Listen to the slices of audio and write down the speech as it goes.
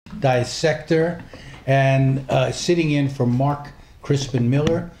dissector, and sitting in for Mark Crispin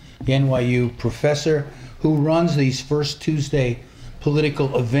Miller, the NYU professor, who runs these First Tuesday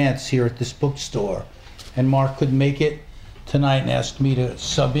political events here at this bookstore. And Mark couldn't make it tonight and asked me to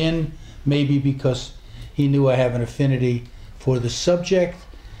sub in, maybe because he knew I have an affinity for the subject,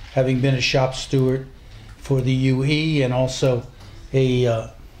 having been a shop steward for the UE and also a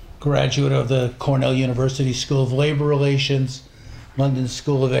graduate of the Cornell University School of Labor Relations, London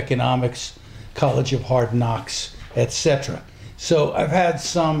School of Economics, College of Hard Knocks, etc. So I've had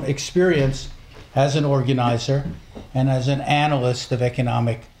some experience as an organizer and as an analyst of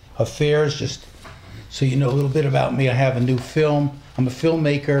economic affairs. Just so you know a little bit about me, I have a new film. I'm a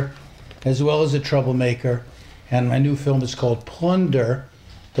filmmaker as well as a troublemaker, and my new film is called Plunder,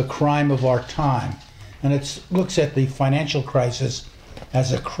 The Crime of Our Time. And it looks at the financial crisis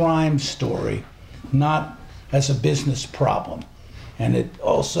as a crime story, not as a business problem. And it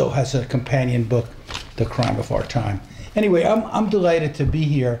also has a companion book, The Crime of Our Time. Anyway, I'm delighted to be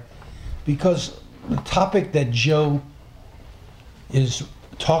here because the topic that Joe is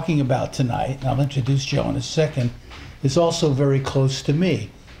talking about tonight, and I'll introduce Joe in a second, is also very close to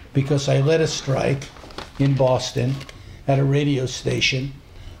me because I led a strike in Boston at a radio station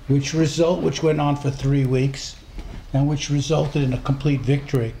which went on for 3 weeks and which resulted in a complete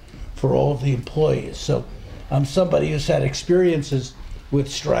victory for all of the employees. So I'm somebody who's had experiences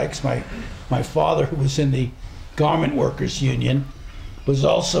with strikes. My father, who was in the Garment Workers Union, was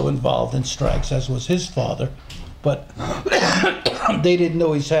also involved in strikes, as was his father, but they didn't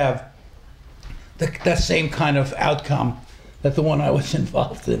always have that same kind of outcome that the one I was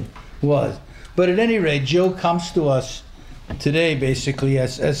involved in was. But at any rate, Joe comes to us today basically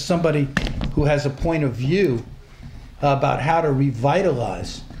as somebody who has a point of view about how to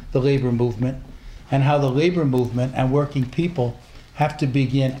revitalize the labor movement and how the labor movement and working people have to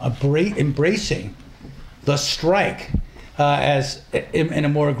begin embracing the strike as in a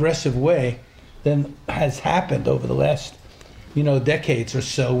more aggressive way than has happened over the last decades or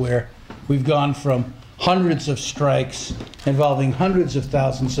so, where we've gone from hundreds of strikes involving hundreds of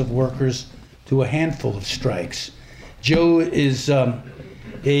thousands of workers to a handful of strikes. Joe is a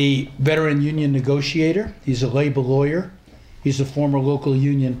veteran union negotiator. He's a labor lawyer. He's a former local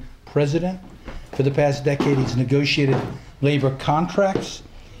union president. For the past decade, he's negotiated labor contracts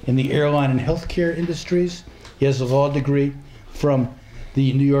in the airline and healthcare industries. He has a law degree from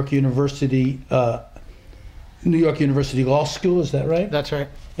the New York University Law School. Is that right? That's right.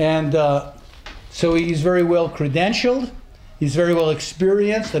 And so he's very well credentialed. He's very well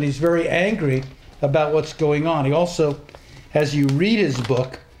experienced, and he's very angry about what's going on. He also, as you read his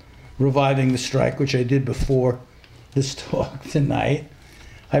book, Reviving the Strike, which I did before this talk tonight,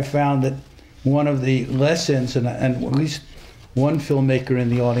 I found that one of the lessons, and at least one filmmaker in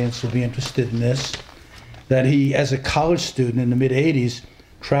the audience will be interested in this, that he, as a college student in the mid-'80s,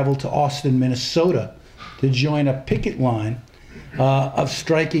 traveled to Austin, Minnesota to join a picket line of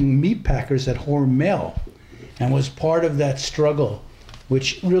striking meat packers at Hormel, and was part of that struggle,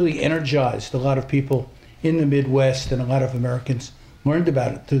 which really energized a lot of people in the Midwest, and a lot of Americans learned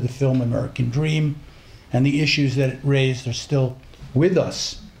about it through the film American Dream, and the issues that it raised are still with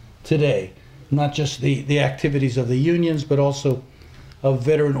us today. Not just the activities of the unions, but also of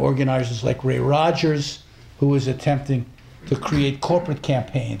veteran organizers like Ray Rogers, who was attempting to create corporate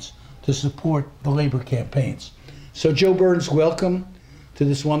campaigns to support the labor campaigns. So Joe Burns, welcome to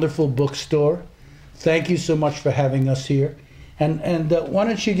this wonderful bookstore. Thank you so much for having us here. And why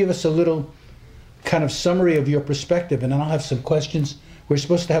don't you give us a little kind of summary of your perspective, and then I'll have some questions. We're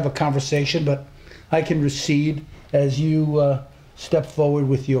supposed to have a conversation, but I can recede as you step forward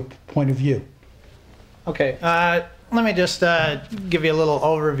with your point of view. Okay, let me just give you a little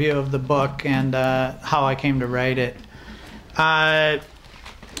overview of the book and how I came to write it.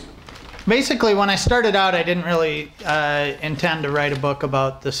 Basically, when I started out, I didn't really intend to write a book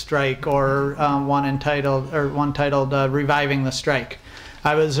about the strike, or one titled Reviving the Strike.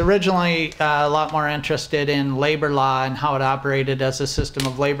 I was originally a lot more interested in labor law and how it operated as a system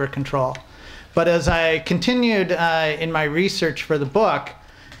of labor control. But as I continued in my research for the book,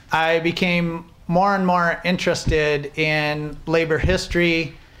 I became more and more interested in labor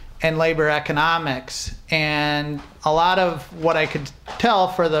history and labor economics. And a lot of what I could tell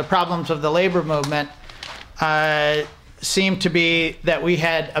for the problems of the labor movement seemed to be that we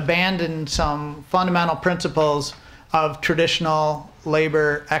had abandoned some fundamental principles of traditional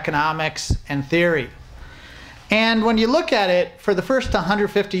labor economics and theory. And when you look at it, for the first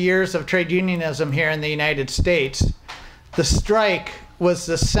 150 years of trade unionism here in the United States, the strike was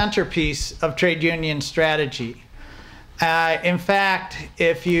the centerpiece of trade union strategy. In fact,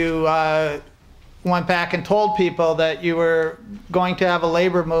 if you went back and told people that you were going to have a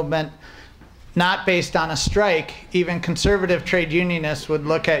labor movement not based on a strike, even conservative trade unionists would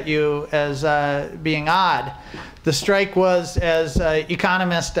look at you as being odd. The strike was, as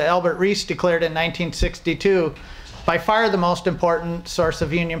economist Albert Rees declared in 1962, by far the most important source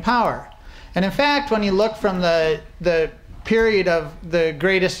of union power. And in fact, when you look from the period of the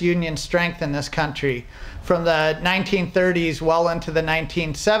greatest union strength in this country, from the 1930s well into the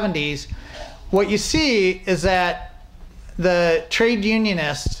 1970s, what you see is that the trade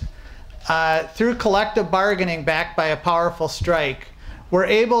unionists, through collective bargaining backed by a powerful strike, were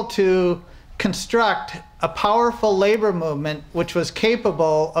able to construct a powerful labor movement which was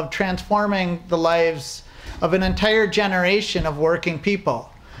capable of transforming the lives of an entire generation of working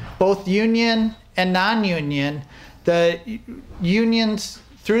people, both union and non-union. The unions,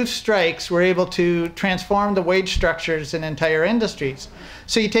 through strikes, were able to transform the wage structures in entire industries.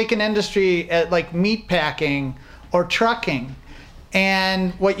 So you take an industry like meat packing or trucking,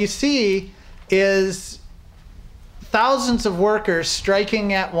 and what you see is thousands of workers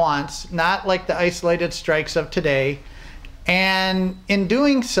striking at once, not like the isolated strikes of today, and in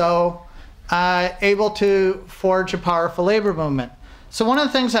doing so, able to forge a powerful labor movement. So one of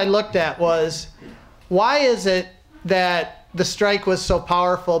the things I looked at was, why is it that the strike was so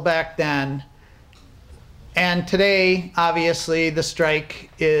powerful back then, and today, obviously, the strike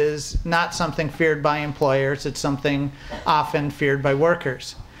is not something feared by employers, it's something often feared by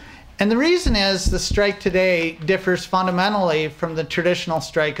workers. And the reason is the strike today differs fundamentally from the traditional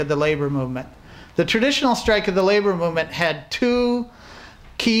strike of the labor movement. The traditional strike of the labor movement had two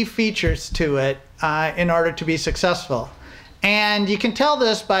key features to it in order to be successful. And you can tell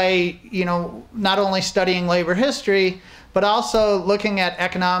this by, not only studying labor history, but also looking at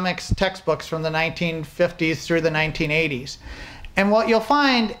economics textbooks from the 1950s through the 1980s. And what you'll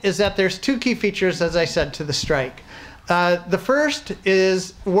find is that there's two key features, as I said, to the strike. The first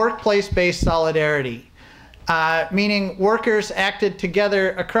is workplace-based solidarity, meaning workers acted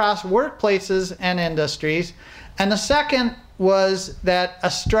together across workplaces and industries. And the second was that a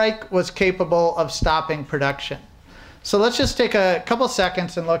strike was capable of stopping production. So let's just take a couple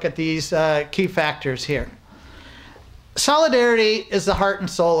seconds and look at these key factors here. Solidarity is the heart and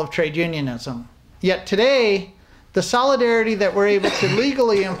soul of trade unionism. Yet today, the solidarity that we're able to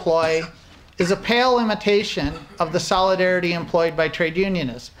legally employ is a pale imitation of the solidarity employed by trade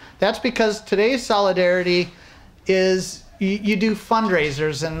unionists. That's because today's solidarity is you do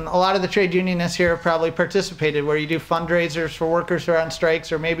fundraisers, and a lot of the trade unionists here have probably participated, where you do fundraisers for workers who are on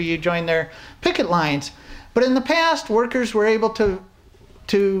strikes, or maybe you join their picket lines. But in the past, workers were able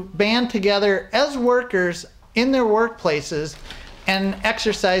to band together as workers in their workplaces and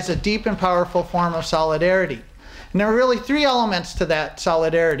exercise a deep and powerful form of solidarity. And there are really three elements to that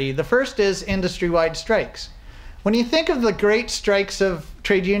solidarity. The first is industry-wide strikes. When you think of the great strikes of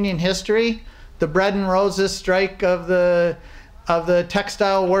trade union history, the Bread and Roses strike of the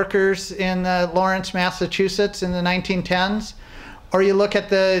textile workers in Lawrence, Massachusetts in the 1910s, or you look at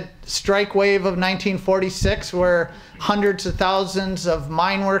the strike wave of 1946, where hundreds of thousands of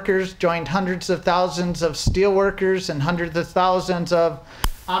mine workers joined hundreds of thousands of steel workers and hundreds of thousands of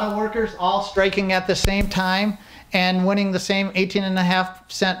auto workers, all striking at the same time and winning the same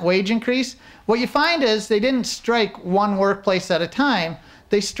 18.5% wage increase. What you find is they didn't strike one workplace at a time,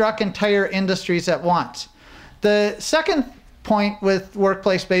 they struck entire industries at once. The second point with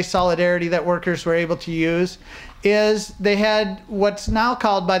workplace-based solidarity that workers were able to use is they had what's now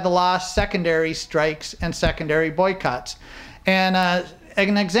called by the law secondary strikes and secondary boycotts. And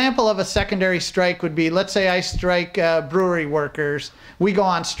an example of a secondary strike would be, let's say I strike brewery workers, we go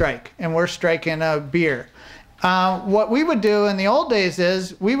on strike and we're striking a beer. What we would do in the old days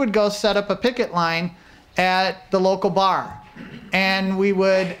is we would go set up a picket line at the local bar, and we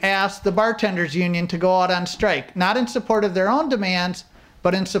would ask the bartenders union to go out on strike, not in support of their own demands,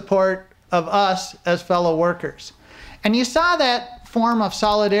 but in support of us as fellow workers. And you saw that form of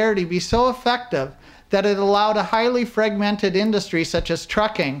solidarity be so effective that it allowed a highly fragmented industry such as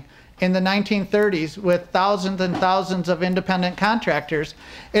trucking in the 1930s, with thousands and thousands of independent contractors.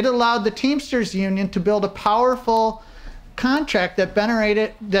 It allowed the Teamsters Union to build a powerful contract that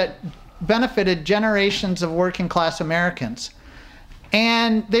benefited generations of working class Americans.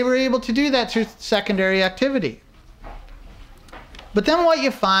 And they were able to do that through secondary activity. But then what you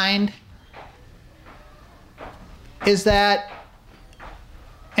find is that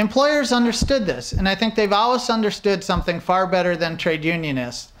employers understood this, and I think they've always understood something far better than trade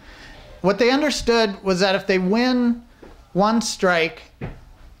unionists. What they understood was that if they win one strike,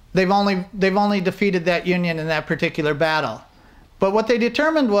 they've only defeated that union in that particular battle. But what they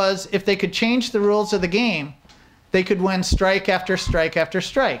determined was if they could change the rules of the game, they could win strike after strike after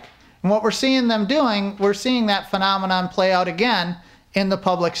strike. And what we're seeing them doing, we're seeing that phenomenon play out again in the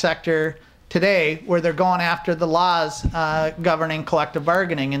public sector today, where they're going after the laws governing collective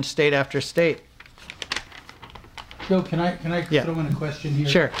bargaining in state after state. Joe, can I throw in a question here?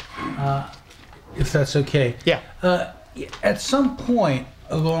 Sure. If that's okay. Yeah. At some point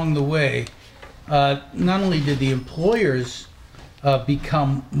along the way, not only did the employers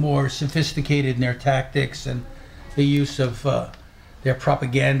become more sophisticated in their tactics and the use of their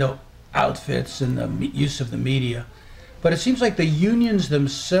propaganda outfits and the use of the media, but it seems like the unions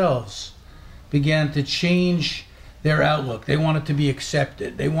themselves began to change their outlook. They wanted to be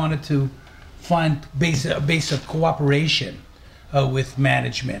accepted. They wanted to find a base of cooperation with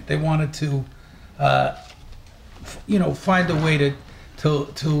management. They wanted to, find a way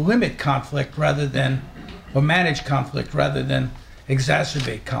to limit conflict rather than, or manage conflict rather than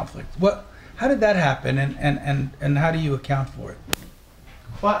exacerbate conflict. How did that happen, and how do you account for it?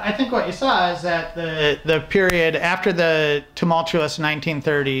 Well, I think what you saw is that the period after the tumultuous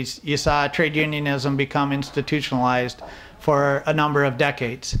 1930s, you saw trade unionism become institutionalized for a number of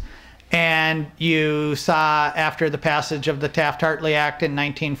decades. And you saw, after the passage of the Taft-Hartley Act in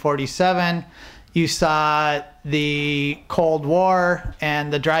 1947, you saw the Cold War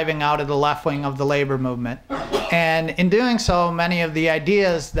and the driving out of the left wing of the labor movement. And in doing so, many of the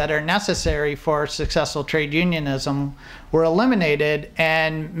ideas that are necessary for successful trade unionism were eliminated,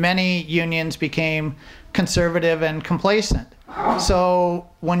 and many unions became conservative and complacent. So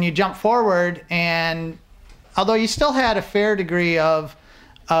when you jump forward, and although you still had a fair degree of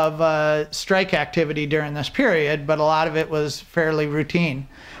strike activity during this period, but a lot of it was fairly routine.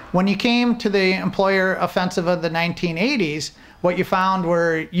 When you came to the employer offensive of the 1980s, what you found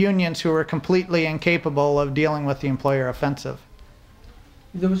were unions who were completely incapable of dealing with the employer offensive.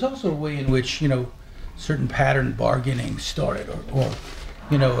 There was also a way in which, certain pattern bargaining started, or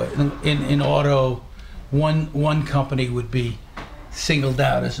in auto, one company would be singled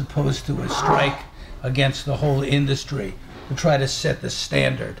out as opposed to a strike against the whole industry to try to set the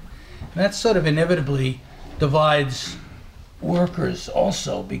standard. And that sort of inevitably divides workers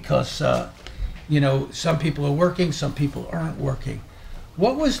also, because some people are working, some people aren't working.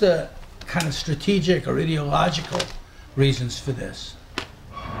 What was the kind of strategic or ideological reasons for this?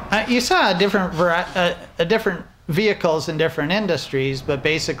 You saw different vehicles in different industries, but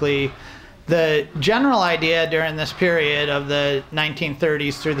basically the general idea during this period of the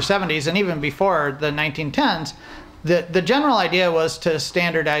 1930s through the 70s, and even before the 1910s, the general idea was to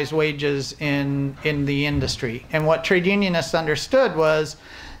standardize wages in the industry. And what trade unionists understood was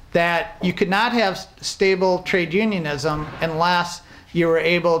that you could not have stable trade unionism unless you were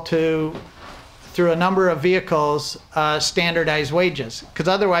able to, through a number of vehicles, standardize wages. Because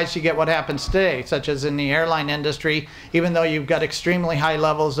otherwise you get what happens today, such as in the airline industry. Even though you've got extremely high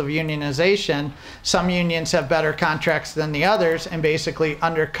levels of unionization, some unions have better contracts than the others and basically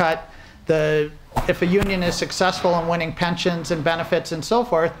undercut if a union is successful in winning pensions and benefits and so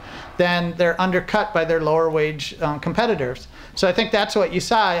forth, then they're undercut by their lower wage competitors. So I think that's what you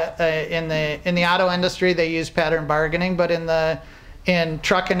saw in the auto industry. They use pattern bargaining, but in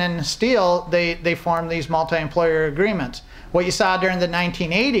trucking and steel, they formed these multi-employer agreements. What you saw during the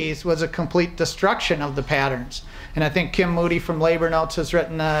 1980s was a complete destruction of the patterns. And I think Kim Moody from Labor Notes has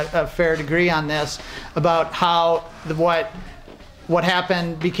written a fair degree on this, about how what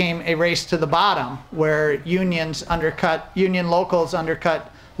happened became a race to the bottom, where union locals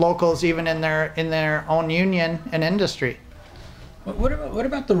undercut locals even in their own union and industry. What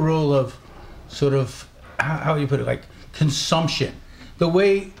about the role of sort of, how you put it, like consumption? The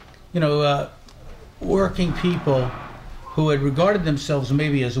way, working people who had regarded themselves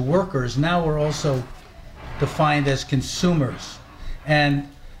maybe as workers now were also defined as consumers. And,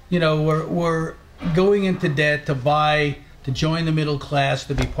 we're going into debt to join the middle class,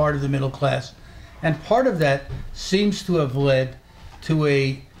 to be part of the middle class. And part of that seems to have led to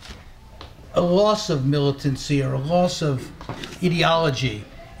a loss of militancy or a loss of ideology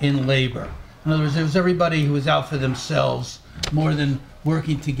in labor. In other words, there was everybody who was out for themselves more than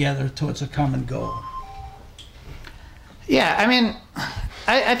working together towards a common goal. Yeah, I mean,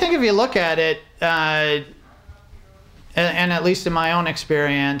 I think if you look at it, and at least in my own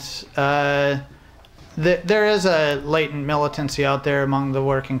experience, there is a latent militancy out there among the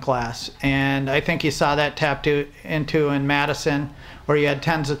working class, and I think you saw that tapped into in Madison, where you had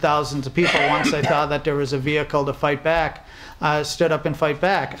tens of thousands of people, once they thought that there was a vehicle to fight back, stood up and fight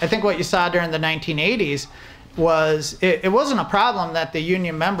back. I think what you saw during the 1980s was it wasn't a problem that the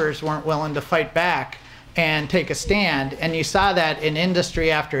union members weren't willing to fight back and take a stand. And you saw that in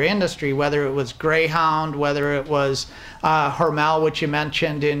industry after industry, whether it was Greyhound, whether it was Hormel, which you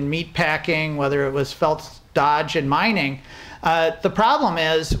mentioned in meat packing, whether it was Phelps Dodge in mining. The problem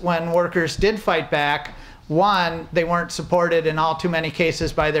is when workers did fight back, one, they weren't supported in all too many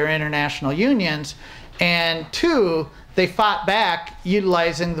cases by their international unions, and two, they fought back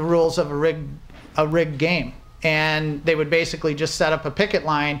utilizing the rules of a rigged game. And they would basically just set up a picket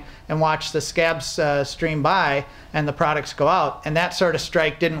line and watch the scabs stream by and the products go out. And that sort of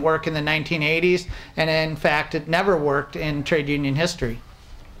strike didn't work in the 1980s, and in fact, it never worked in trade union history.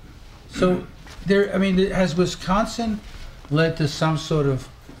 So, has Wisconsin led to some sort of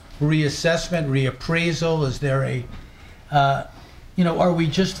reassessment, reappraisal? Is there are we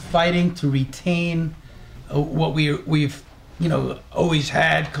just fighting to retain what we've always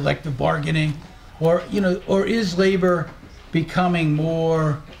had, collective bargaining? Or is labor becoming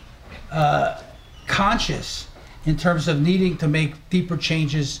more conscious in terms of needing to make deeper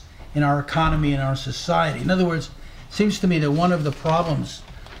changes in our economy and our society? In other words, it seems to me that one of the problems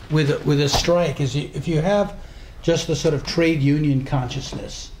with a strike is if you have just the sort of trade union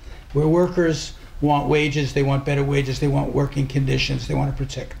consciousness, where workers want wages, they want better wages, they want working conditions, they want to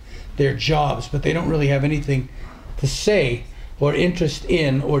protect their jobs, but they don't really have anything to say or interest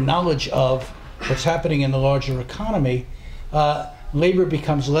in or knowledge of what's happening in the larger economy, labor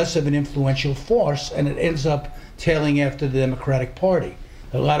becomes less of an influential force, and it ends up tailing after the Democratic Party.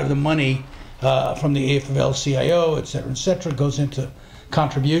 A lot of the money from the AFL-CIO, et cetera, goes into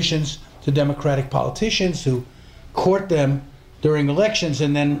contributions to Democratic politicians who court them during elections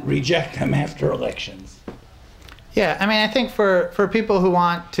and then reject them after elections. Yeah, I think for people who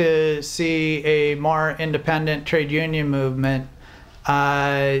want to see a more independent trade union movement,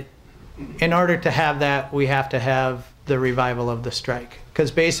 in order to have that, we have to have the revival of the strike. Because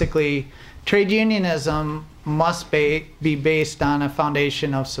basically, trade unionism must be based on a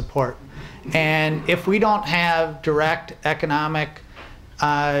foundation of support. And if we don't have direct economic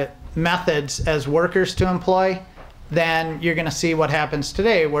methods as workers to employ, then you're going to see what happens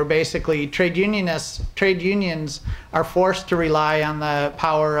today, where basically trade unions are forced to rely on the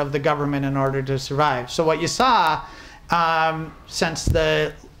power of the government in order to survive. So what you saw since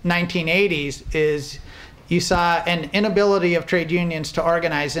the 1980s is you saw an inability of trade unions to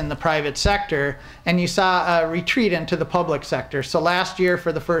organize in the private sector, and you saw a retreat into the public sector. So last year,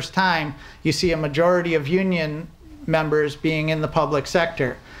 for the first time, you see a majority of union members being in the public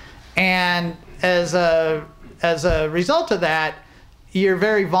sector. And as a result of that, you're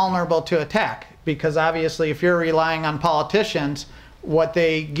very vulnerable to attack, because obviously if you're relying on politicians, what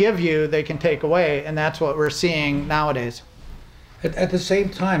they give you, they can take away, and that's what we're seeing nowadays. At the same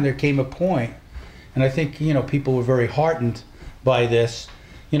time, there came a point, and I think people were very heartened by this,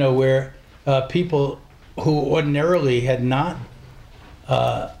 where people who ordinarily had not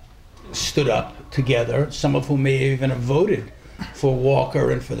stood up together, some of whom may even have voted for Walker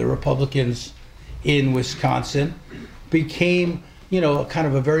and for the Republicans in Wisconsin, became kind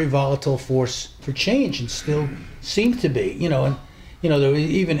of a very volatile force for change, and still seem to be. And there was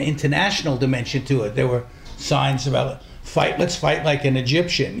even international dimension to it. There were signs about let's fight like an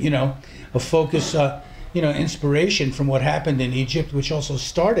Egyptian, a focus, inspiration from what happened in Egypt, which also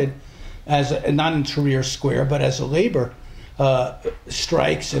started as not in Tahrir Square, but as a labor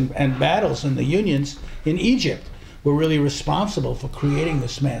strikes and battles, and the unions in Egypt were really responsible for creating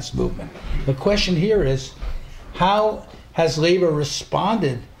this mass movement. The question here is, how has labor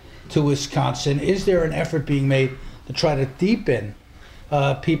responded to Wisconsin? Is there an effort being made to try to deepen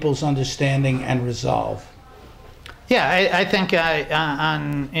people's understanding and resolve? Yeah, I think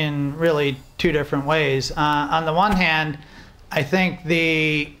in really two different ways. On the one hand, I think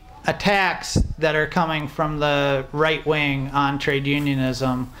the attacks that are coming from the right wing on trade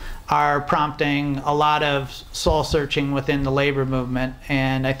unionism are prompting a lot of soul searching within the labor movement.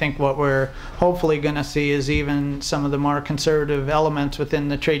 And I think what we're hopefully going to see is even some of the more conservative elements within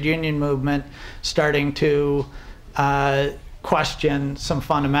the trade union movement starting to question some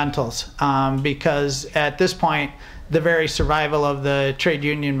fundamentals, because at this point, the very survival of the trade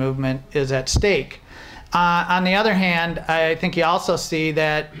union movement is at stake. On the other hand, I think you also see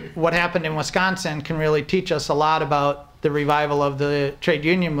that what happened in Wisconsin can really teach us a lot about the revival of the trade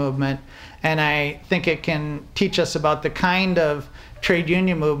union movement, and I think it can teach us about the kind of trade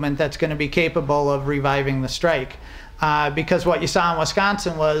union movement that's going to be capable of reviving the strike. Because what you saw in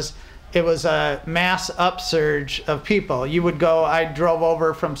Wisconsin was it was a mass upsurge of people. You would go, I drove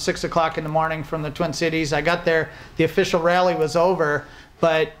over from 6 o'clock in the morning from the Twin Cities. I got there, the official rally was over,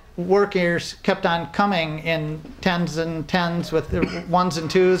 but workers kept on coming in tens and tens with their ones and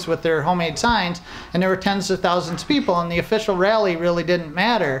twos with their homemade signs, and there were tens of thousands of people, and the official rally really didn't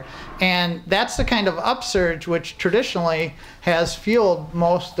matter. And that's the kind of upsurge which traditionally has fueled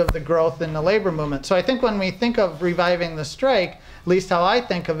most of the growth in the labor movement. So I think when we think of reviving the strike, at least how I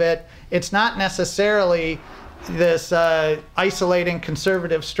think of it, it's not necessarily this isolating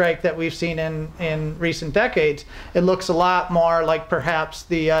conservative strike that we've seen in recent decades. It looks a lot more like perhaps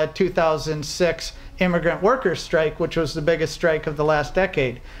the 2006 immigrant workers strike, which was the biggest strike of the last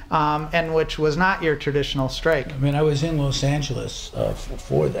decade, and which was not your traditional strike. I mean, I was in Los Angeles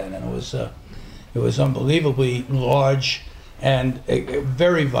for then, and it was unbelievably large and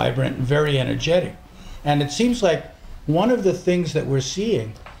very vibrant and very energetic. And it seems like one of the things that we're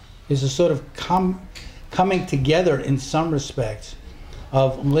seeing is a sort of coming together in some respects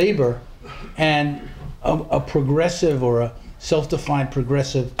of labor and a progressive or a self-defined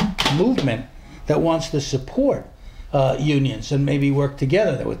progressive movement that wants to support unions and maybe work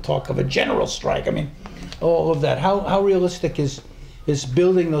together. There would talk of a general strike. I mean, all of that. How realistic is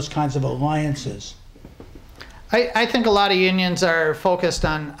building those kinds of alliances? I think a lot of unions are focused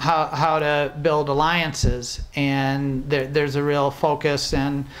on how to build alliances, and there's a real focus,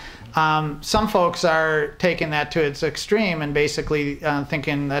 and some folks are taking that to its extreme and basically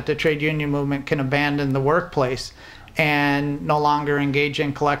thinking that the trade union movement can abandon the workplace and no longer engage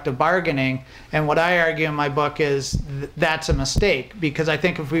in collective bargaining. And what I argue in my book is that's a mistake, because I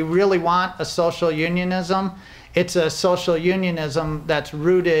think if we really want a social unionism, it's a social unionism that's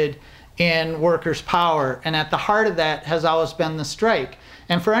rooted in workers' power. And at the heart of that has always been the strike.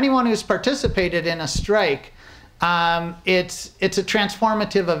 And for anyone who's participated in a strike, it's a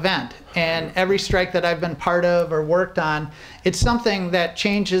transformative event, and every strike that I've been part of or worked on, it's something that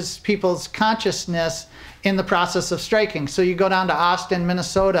changes people's consciousness in the process of striking. So you go down to Austin,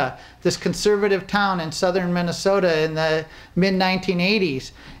 Minnesota, this conservative town in southern Minnesota in the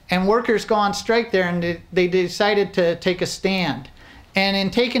mid-1980s, and workers go on strike there, and they decided to take a stand. And in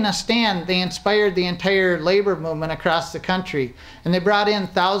taking a stand, they inspired the entire labor movement across the country. And they brought in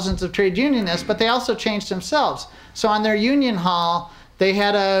thousands of trade unionists, but they also changed themselves. So on their union hall, they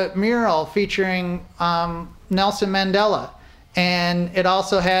had a mural featuring Nelson Mandela. And it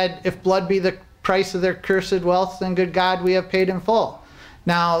also had, "If blood be the price of their cursed wealth, then good God, we have paid in full."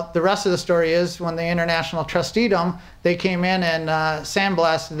 Now, the rest of the story is when the International Trusteedom, they came in and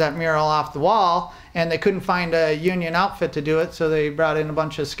sandblasted that mural off the wall, and they couldn't find a union outfit to do it, so they brought in a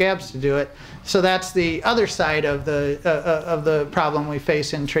bunch of scabs to do it. So that's the other side of the problem we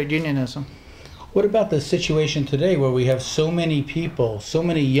face in trade unionism. What about the situation today where we have so many people, so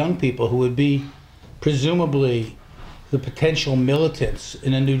many young people who would be presumably the potential militants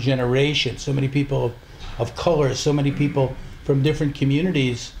in a new generation, so many people of color, so many people from different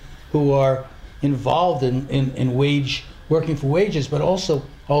communities who are involved in working for wages, but also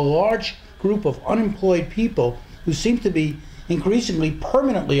a large group of unemployed people who seem to be increasingly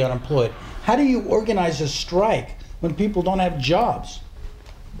permanently unemployed. How do you organize a strike when people don't have jobs?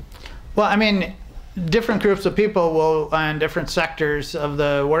 Well, I mean, different groups of people will, and different sectors of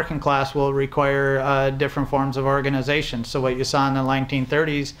the working class will require different forms of organization. So what you saw in the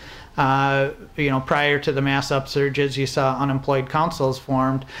 1930s, prior to the mass upsurges, you saw unemployed councils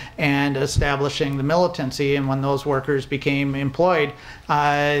formed and establishing the militancy. And when those workers became employed,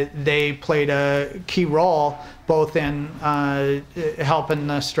 they played a key role both in helping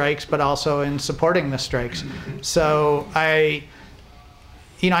the strikes, but also in supporting the strikes. So I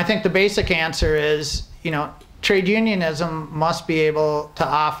think the basic answer is, trade unionism must be able to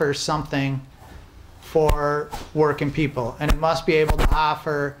offer something for working people, and it must be able to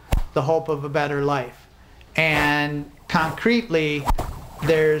offer the hope of a better life. And concretely,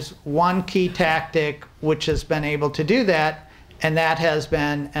 there's one key tactic which has been able to do that, and that has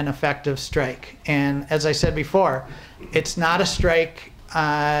been an effective strike. And as I said before, it's not a strike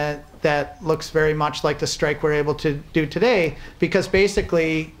that looks very much like the strike we're able to do today, because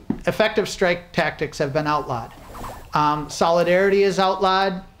basically effective strike tactics have been outlawed. Solidarity is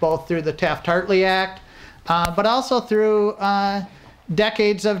outlawed, both through the Taft-Hartley Act, but also through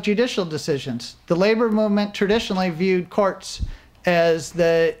decades of judicial decisions. The labor movement traditionally viewed courts as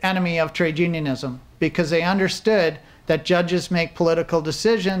the enemy of trade unionism, because they understood that judges make political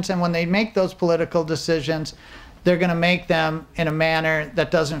decisions, and when they make those political decisions, they're going to make them in a manner that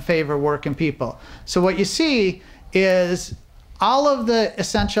doesn't favor working people. So what you see is all of the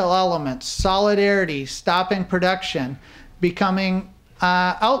essential elements, solidarity, stopping production, becoming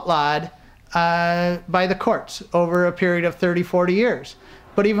outlawed by the courts over a period of 30, 40 years.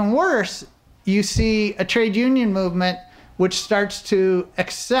 But even worse, you see a trade union movement which starts to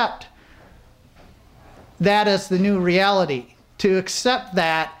accept that as the new reality, to accept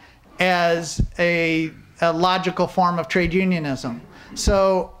that as a logical form of trade unionism.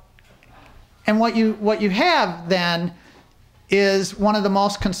 So, and what you have then is one of the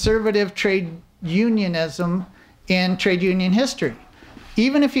most conservative trade unionism in trade union history.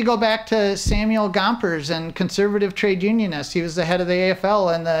 Even if you go back to Samuel Gompers and conservative trade unionists, he was the head of the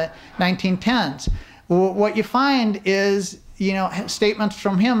AFL in the 1910s. What you find is, you know, statements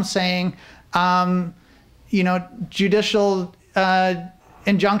from him saying, you know, judicial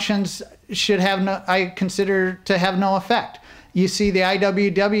injunctions should have no, I consider to have no effect. You see the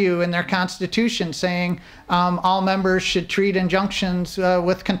IWW in their constitution saying all members should treat injunctions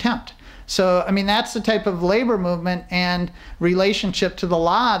with contempt. So, I mean, that's the type of labor movement and relationship to the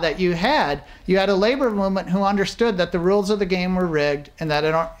law that you had. You had a labor movement who understood that the rules of the game were rigged, and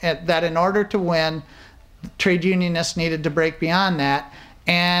that in order to win, trade unionists needed to break beyond that.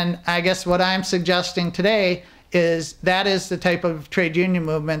 And I guess what I'm suggesting today is that is the type of trade union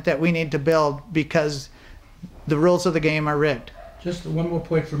movement that we need to build, because the rules of the game are rigged. Just one more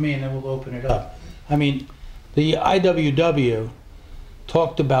point for me, and then we'll open it up. I mean, the IWW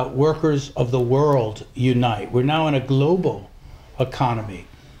talked about workers of the world unite. We're now in a global economy.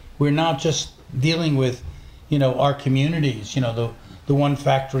 We're not just dealing with, you know, our communities, you know, the one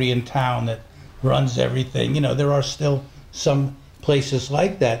factory in town that runs everything. You know, there are still some places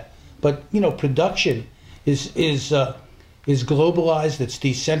like that, but, you know, production is globalized, it's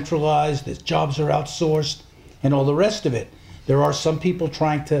decentralized, its jobs are outsourced, and all the rest of it. There are some people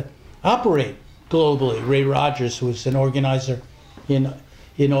trying to operate globally. Ray Rogers, who is an organizer in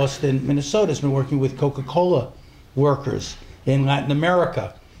Austin, Minnesota, has been working with Coca-Cola workers in Latin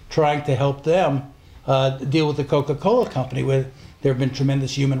America, trying to help them deal with the Coca-Cola company, where there have been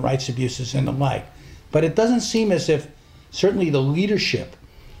tremendous human rights abuses and the like. But it doesn't seem as if certainly the leadership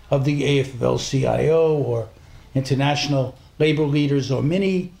of the AFL-CIO or international labor leaders or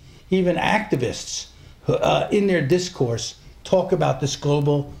many even activists in their discourse talk about this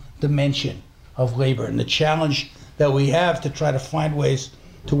global dimension of labor and the challenge that we have to try to find ways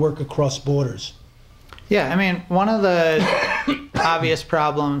to work across borders. Yeah, I mean, one of the obvious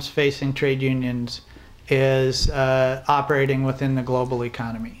problems facing trade unions is operating within the global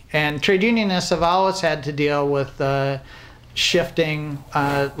economy. And trade unionists have always had to deal with shifting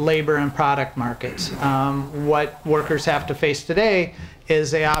labor and product markets. What workers have to face today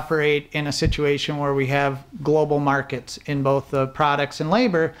is they operate in a situation where we have global markets in both the products and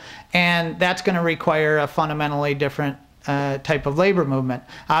labor, and that's going to require a fundamentally different type of labor movement.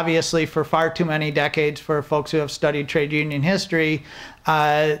 Obviously, for far too many decades, for folks who have studied trade union history,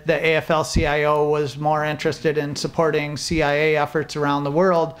 the AFL-CIO was more interested in supporting CIA efforts around the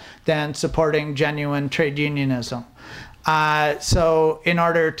world than supporting genuine trade unionism. So in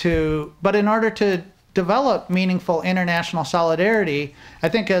order to develop meaningful international solidarity, I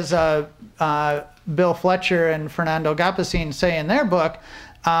think, as Bill Fletcher and Fernando Gapacin say in their book,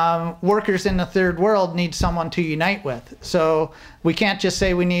 workers in the third world need someone to unite with. So we can't just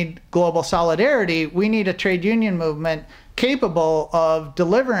say we need global solidarity. We need a trade union movement capable of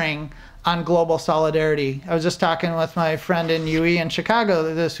delivering on global solidarity. I was just talking with my friend in UE in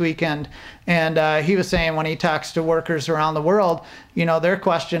Chicago this weekend, and he was saying when he talks to workers around the world, you know, their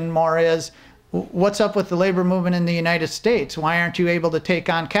question more is, what's up with the labor movement in the United States? Why aren't you able to take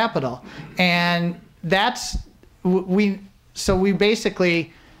on capital? And that's, so we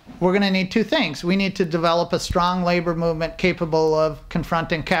basically, we're going to need two things. We need to develop a strong labor movement capable of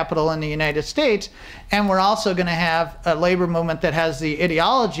confronting capital in the United States, and we're also going to have a labor movement that has the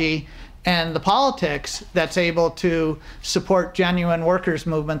ideology and the politics that's able to support genuine workers'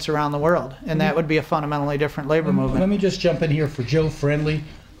 movements around the world. And that would be a fundamentally different labor movement. Let me just jump in here for Joe Friendly,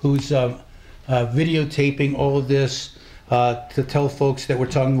 who's videotaping all of this to tell folks that we're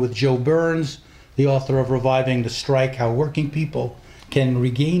talking with Joe Burns, the author of Reviving the Strike, How Working People Can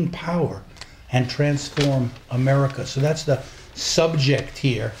Regain Power and Transform America. So that's the subject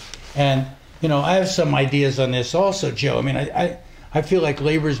here. And, you know, I have some ideas on this also, Joe. I mean, I feel like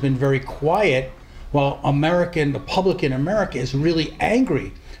labor has been very quiet while the public in America is really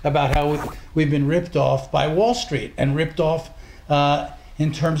angry about how we've been ripped off by Wall Street and ripped off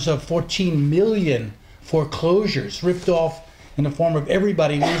in terms of 14 million foreclosures, ripped off in the form of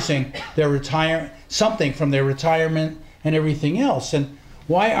everybody losing their something from their retirement and everything else. And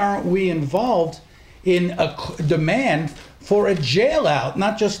why aren't we involved in a demand for a jailout,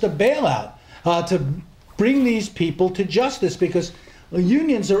 not just a bailout, to bring these people to justice? Because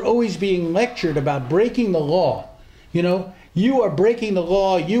unions are always being lectured about breaking the law. You know, you are breaking the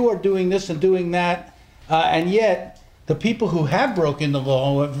law, you are doing this and doing that, and yet the people who have broken the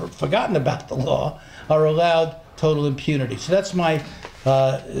law, who have forgotten about the law, are allowed total impunity. So that's my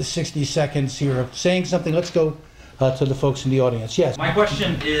 60 seconds here of saying something. Let's go to the folks in the audience. Yes. My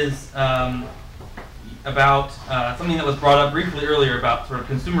question is about something that was brought up briefly earlier about sort of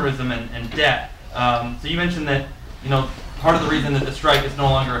consumerism and debt. So you mentioned that, you know, part of the reason that the strike is no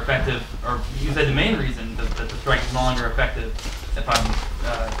longer effective, or you said the main reason that the strike is no longer effective, if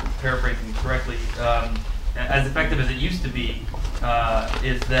I'm paraphrasing correctly, as effective as it used to be,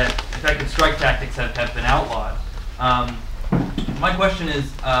 is that effective strike tactics have been outlawed. My question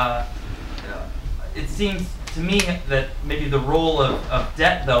is, it seems to me that maybe the role of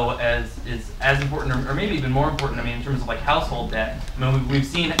debt, though, is as important, or maybe even more important, I mean, in terms of like household debt. I mean, we've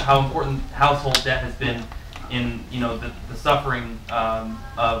seen how important household debt has been in, you know, the suffering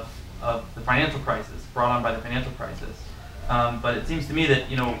of the financial crisis, brought on by the financial crisis. But it seems to me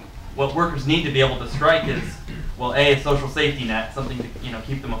that, you know, what workers need to be able to strike is, well, a social safety net, something to, you know,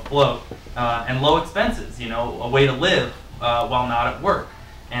 keep them afloat, and low expenses, you know, a way to live while not at work.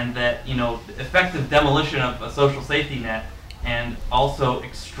 And that, you know, effective demolition of a social safety net and also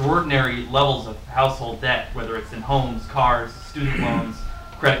extraordinary levels of household debt, whether it's in homes, cars, student loans,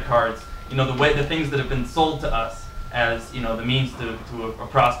 credit cards, you know, the things that have been sold to us as, you know, the means to a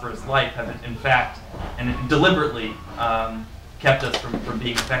prosperous life have in fact and deliberately kept us from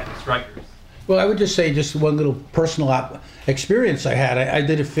being effective strikers. Well, I would just say just one little personal experience I had. I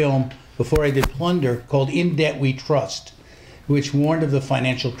did a film before I did Plunder called In Debt We Trust, which warned of the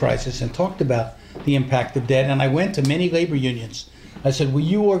financial crisis and talked about the impact of debt. And I went to many labor unions. I said, will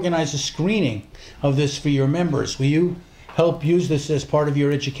you organize a screening of this for your members? Will you help use this as part of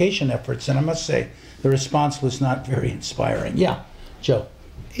your education efforts? And I must say, the response was not very inspiring. Yeah, Joe.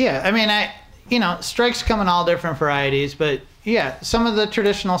 Yeah, I mean, you know, strikes come in all different varieties, but yeah, some of the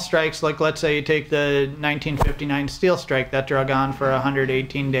traditional strikes, like let's say you take the 1959 steel strike that drug on for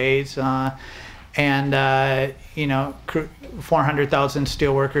 118 days, and you know, 400,000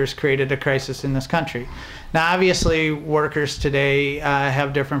 steel workers created a crisis in this country. Now, obviously, workers today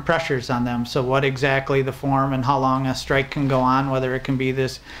have different pressures on them. So what exactly the form and how long a strike can go on, whether it can be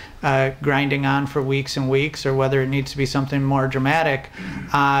this grinding on for weeks and weeks, or whether it needs to be something more dramatic,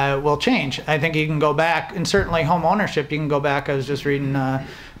 will change. I think you can go back, and certainly home ownership, you can go back. I was just reading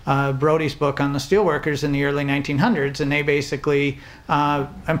Brody's book on the steelworkers in the early 1900s, and they basically,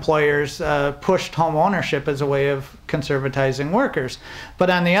 employers pushed home ownership as a way of conservatizing workers.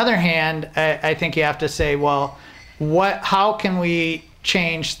 But on the other hand, I think you have to say, well, how can we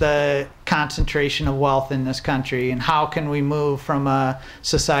change the concentration of wealth in this country, and how can we move from a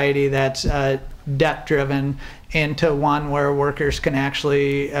society that's debt-driven into one where workers can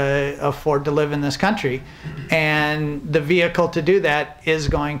actually afford to live in this country? And the vehicle to do that is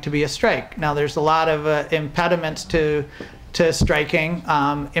going to be a strike. Now, there's a lot of impediments to striking.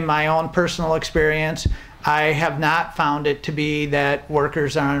 In my own personal experience, I have not found it to be that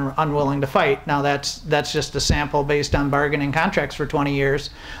workers are unwilling to fight. Now, that's just a sample based on bargaining contracts for 20 years,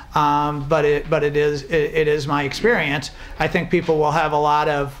 but it is my experience. I think people will have a lot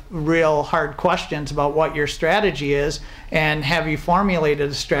of real hard questions about what your strategy is, and have you formulated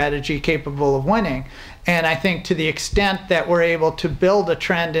a strategy capable of winning. And I think to the extent that we're able to build a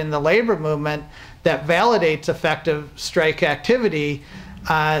trend in the labor movement that validates effective strike activity,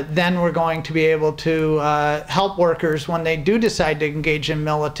 then we're going to be able to help workers when they do decide to engage in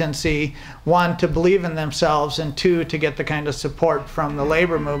militancy, one, to believe in themselves, and two, to get the kind of support from the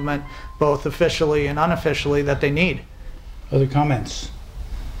labor movement, both officially and unofficially, that they need. Other comments?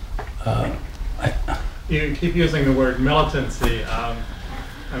 You keep using the word militancy.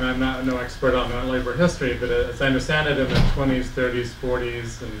 And I'm not no expert on labor history, but as I understand it, in the 20s, 30s,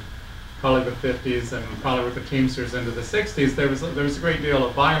 40s, and probably the 50s, and probably with the Teamsters into the 60s, there was a great deal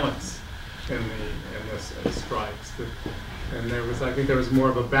of violence in the strikes, and I think there was more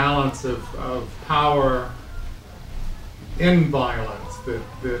of a balance of power in violence. That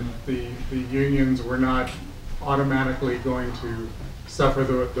the unions were not automatically going to suffer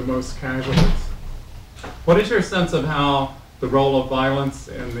the most casualties. What is your sense of how the role of violence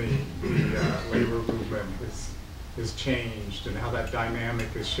in the labor movement is changed, and how that dynamic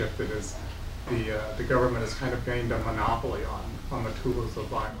is shifted as the government has kind of gained a monopoly on the tools of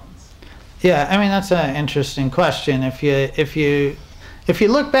violence? Yeah, I mean, that's an interesting question. If you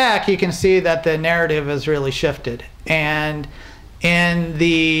look back, you can see that the narrative has really shifted. And in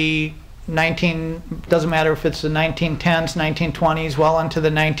the doesn't matter if it's the 1910s, 1920s, well into the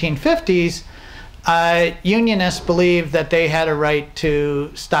 1950s, unionists believed that they had a right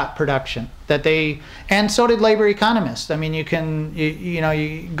to stop production. And so did labor economists. I mean, you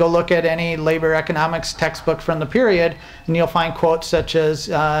go look at any labor economics textbook from the period, and you'll find quotes such as,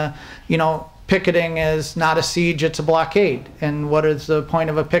 picketing is not a siege, it's a blockade. And what is the point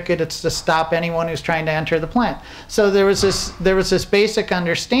of a picket? It's to stop anyone who's trying to enter the plant. So there was this basic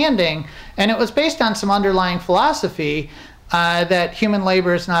understanding, and it was based on some underlying philosophy that human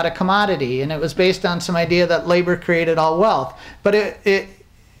labor is not a commodity, and it was based on some idea that labor created all wealth. But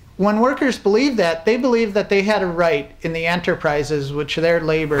when workers believed that, they believed that they had a right in the enterprises which their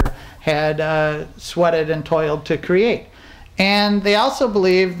labor had sweated and toiled to create. And they also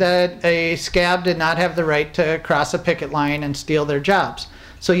believed that a scab did not have the right to cross a picket line and steal their jobs.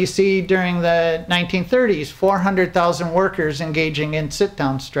 So you see during the 1930s, 400,000 workers engaging in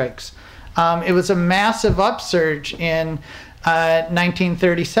sit-down strikes. It was a massive upsurge in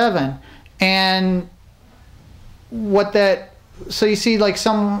 1937. And so you see like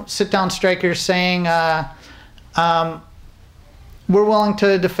some sit-down strikers saying, we're willing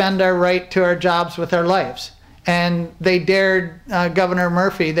to defend our right to our jobs with our lives. And they dared Governor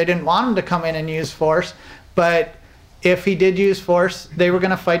Murphy. They didn't want him to come in and use force, but if he did use force, they were going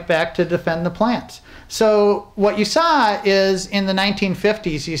to fight back to defend the plants. So what you saw is in the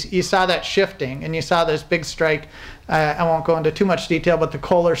 1950s, you saw that shifting, and you saw this big strike. I won't go into too much detail, but the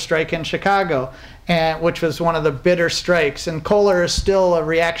Kohler strike in Chicago, which was one of the bitter strikes. And Kohler is still a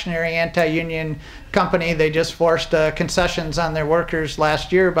reactionary anti-union company. They just forced concessions on their workers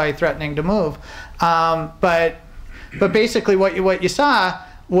last year by threatening to move. But basically what you saw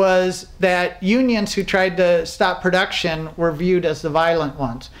was that unions who tried to stop production were viewed as the violent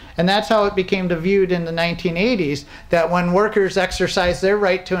ones. And that's how it became viewed in the 1980s, that when workers exercised their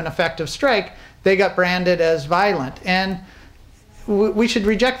right to an effective strike, they got branded as violent. And we should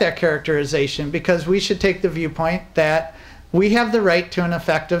reject that characterization, because we should take the viewpoint that we have the right to an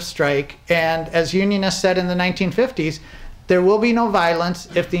effective strike. And as unionists said in the 1950s, there will be no violence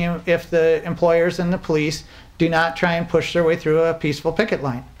if the employers and the police do not try and push their way through a peaceful picket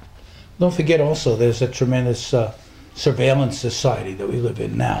line. Don't forget also there's a tremendous surveillance society that we live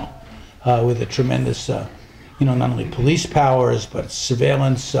in now, with a tremendous, not only police powers, but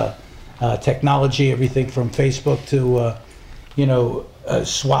surveillance, technology, everything from Facebook to,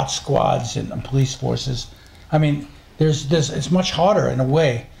 SWAT squads and police forces. I mean, it's much harder in a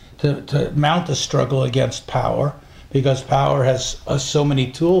way to mount a struggle against power, because power has so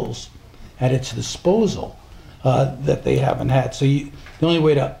many tools at its disposal that they haven't had. So the only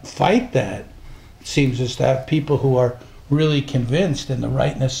way to fight that, it seems, is to have people who are really convinced in the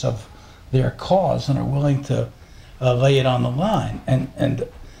rightness of their cause and are willing to lay it on the line. And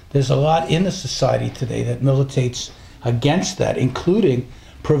there's a lot in the society today that militates against that, including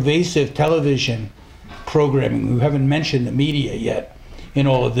pervasive television programming. We haven't mentioned the media yet in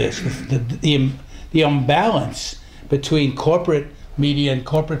all of this. The imbalance between corporate media and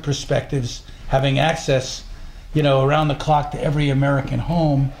corporate perspectives having access, around the clock to every American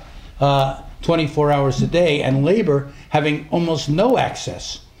home, 24 hours a day, and labor having almost no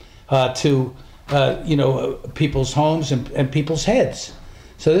access to, people's homes and people's heads.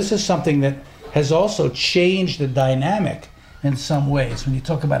 So this is something that has also changed the dynamic in some ways. When you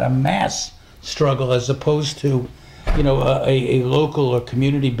talk about a mass struggle as opposed to, a local or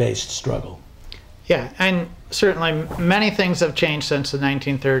community-based struggle. Yeah, and certainly many things have changed since the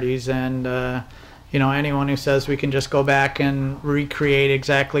 1930s, and anyone who says we can just go back and recreate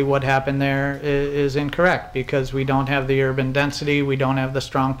exactly what happened there is incorrect, because we don't have the urban density, we don't have the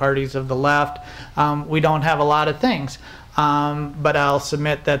strong parties of the left, we don't have a lot of things. But I'll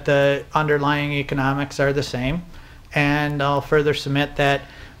submit that the underlying economics are the same, and I'll further submit that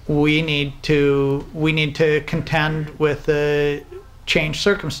we need to contend with the changed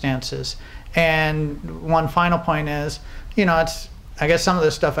circumstances. And one final point is, I guess some of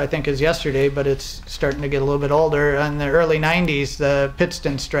this stuff I think is yesterday, but it's starting to get a little bit older. In the early 90s, the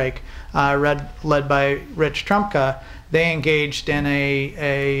Pittston strike, led by Rich Trumka, they engaged in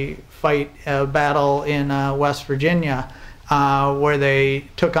a battle in West Virginia, where they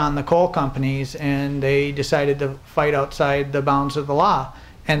took on the coal companies, and they decided to fight outside the bounds of the law.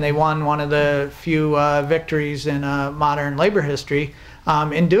 And they won one of the few victories in modern labor history.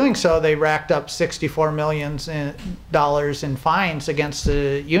 In doing so, they racked up $64 million in fines against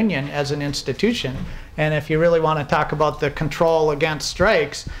the union as an institution. And if you really want to talk about the control against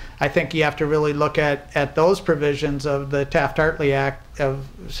strikes, I think you have to really look at those provisions of the Taft-Hartley Act of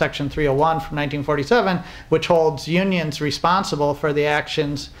Section 301 from 1947, which holds unions responsible for the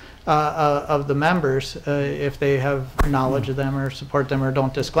actions of the members if they have knowledge of them or support them or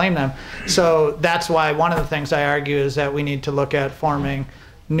don't disclaim them. So that's why one of the things I argue is that we need to look at forming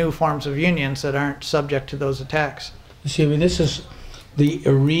new forms of unions that aren't subject to those attacks. You see, I mean, this is the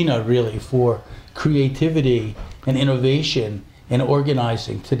arena really for creativity and innovation in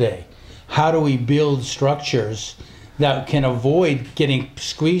organizing today. How do we build structures that can avoid getting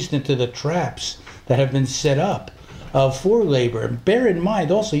squeezed into the traps that have been set up for labor? And bear in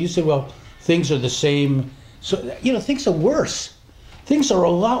mind also, you said, well, things are the same. So, you know, things are worse. Things are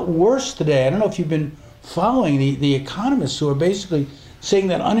a lot worse today. I don't know if you've been following the economists who are basically saying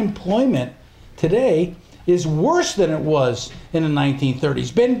that unemployment today is worse than it was in the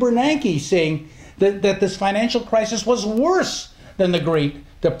 1930s. Ben Bernanke saying that this financial crisis was worse than the Great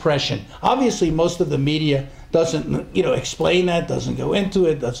Depression. Obviously, most of the media doesn't, you know, explain that, doesn't go into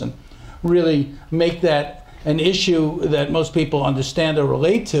it, doesn't really make that an issue that most people understand or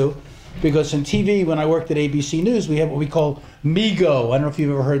relate to. Because in TV, when I worked at ABC News, we have what we call MIGO. I don't know if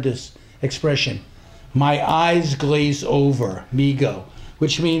you've ever heard this expression. My eyes glaze over, MIGO,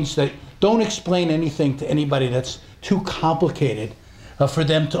 which means that don't explain anything to anybody that's too complicated for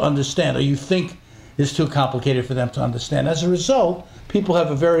them to understand, or you think is too complicated for them to understand. As a result, people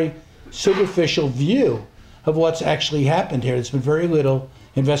have a very superficial view of what's actually happened here. There's been very little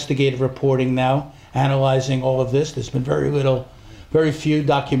investigative reporting now analyzing all of this. There's been very few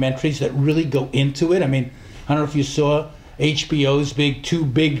documentaries that really go into it. I mean, I don't know if you saw HBO's Too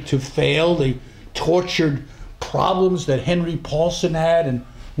Big to Fail, the tortured problems that Henry Paulson had and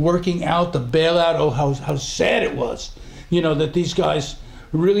working out the bailout. Oh, how sad it was, you know, that these guys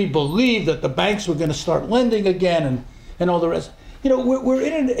really believed that the banks were going to start lending again and all the rest. You know, we're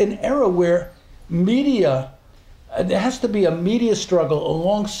in an era where media, there has to be a media struggle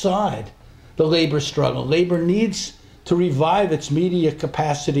alongside the labor struggle. Labor needs to revive its media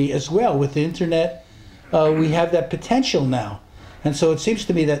capacity as well. With the internet, we have that potential now. And so it seems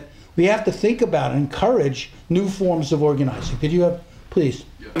to me that we have to think about and encourage new forms of organizing. Did you have, please?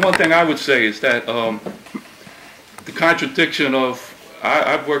 One thing I would say is that the contradiction of,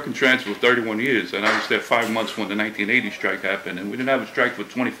 I've worked in transit for 31 years, and I was there 5 months when the 1980 strike happened, and we didn't have a strike for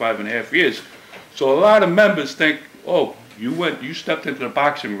 25 and a half years. So a lot of members think, oh, you stepped into the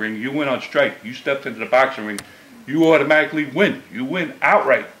boxing ring, you went on strike, you stepped into the boxing ring, you automatically win. You win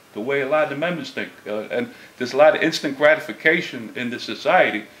outright, the way a lot of the members think. And there's a lot of instant gratification in this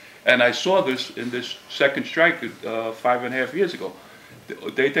society, and I saw this in this second strike 5.5 years ago.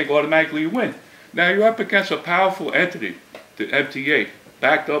 They think automatically you win. Now you're up against a powerful entity, the MTA,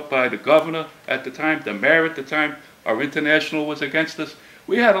 backed up by the governor at the time, the mayor at the time. Our international was against us.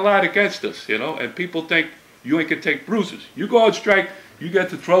 We had a lot against us, you know, and people think you ain't gonna take bruises. You go on strike, you get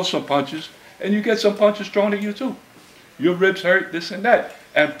to throw some punches, and you get some punches thrown at you too. Your ribs hurt, this and that.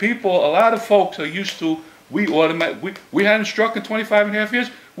 And people, a lot of folks are used to, we hadn't struck in 25 and a half years,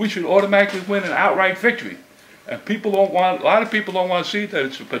 we should automatically win an outright victory. And people don't want, a lot of people don't want to see that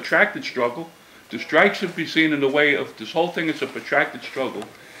it's a protracted struggle. The strike should be seen in the way of this whole thing is a protracted struggle.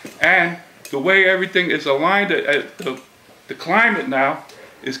 And the way everything is aligned, the climate now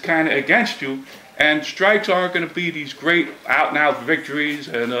is kind of against you. And strikes aren't going to be these great out-and-out victories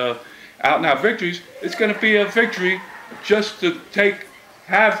and out-and-out victories. It's going to be a victory just to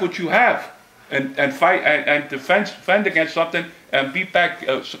have what you have and fight and defend against something and beat back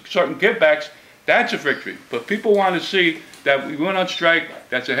certain givebacks. That's a victory. But people want to see that we went on strike,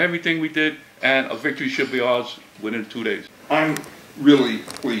 that's a heavy thing we did, and a victory should be ours within 2 days. I'm really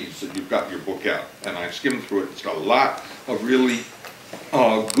pleased that you've got your book out, and I skimmed through it. It's got a lot of really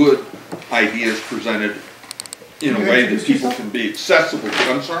good ideas presented in a way that people can be accessible to.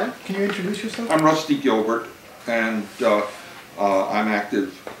 I'm sorry? Can you introduce yourself? I'm Rusty Gilbert, and I'm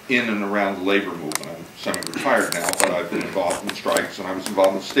active in and around the labor movement. I'm semi-retired now, but I've been involved in strikes, and I was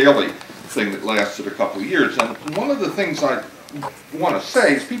involved in the Staley thing that lasted a couple of years. And one of the things I want to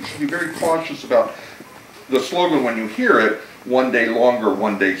say is people should be very cautious about the slogan when you hear it, one day longer,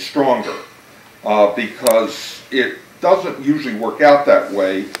 one day stronger, because it doesn't usually work out that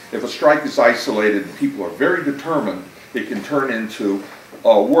way. If a strike is isolated and people are very determined, it can turn into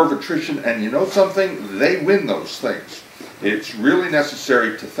a war of attrition, and you know something? They win those things. It's really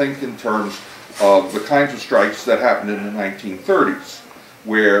necessary to think in terms of the kinds of strikes that happened in the 1930s,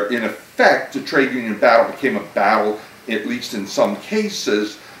 where in effect the trade union battle became a battle, at least in some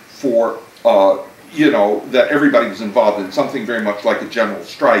cases, for you know, that everybody was involved in, something very much like a general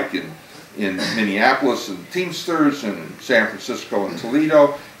strike in in Minneapolis and Teamsters, and in San Francisco and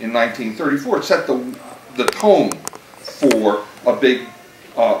Toledo in 1934. It set the tone for a big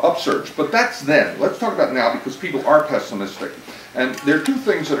upsurge. But that's then. Let's talk about now, because people are pessimistic. And there are two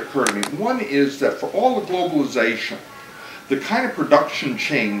things that occur to me. One is that for all the globalization, the kind of production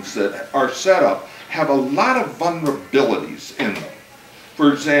chains that are set up have a lot of vulnerabilities in them.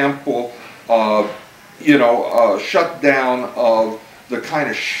 For example, shutdown of the kind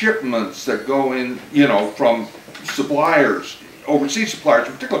of shipments that go in, from suppliers, overseas suppliers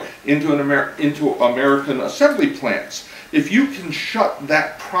in particular, into American assembly plants. If you can shut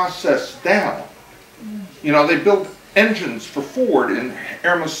that process down, they build engines for Ford in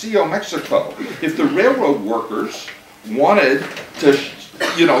Hermosillo, Mexico. If the railroad workers wanted to,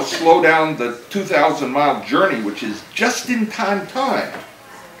 slow down the 2,000-mile journey, which is just-in-time time,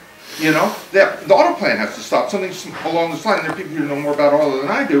 the auto plant has to stop. Something along this line. There are people who know more about auto than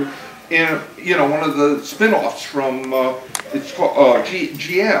I do. And one of the spin-offs from it's called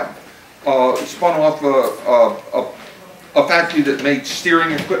GM spun off a factory that made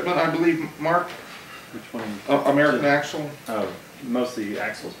steering equipment, I believe. Mark, which one? American Axle. Oh, mostly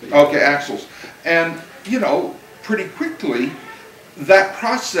axles. Okay, axles. And pretty quickly, that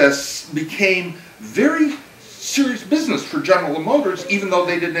process became very serious business for General Motors, even though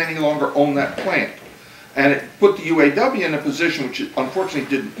they didn't any longer own that plant. And it put the UAW in a position which it unfortunately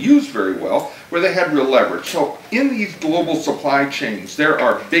didn't use very well, where they had real leverage. So in these global supply chains, there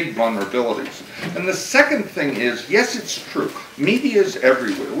are big vulnerabilities. And the second thing is, yes, it's true. Media is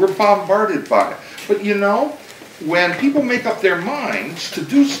everywhere. We're bombarded by it. But when people make up their minds to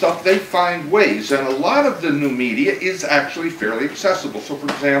do stuff, they find ways. And a lot of the new media is actually fairly accessible. So, for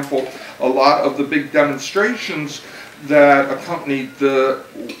example, a lot of the big demonstrations that accompanied the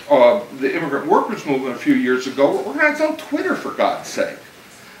immigrant workers movement a few years ago were organized on Twitter, for God's sake.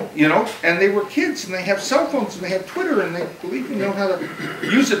 And they were kids, and they have cell phones, and they have Twitter, and they believe know how to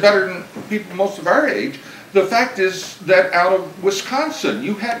use it better than people most of our age. The fact is that out of Wisconsin,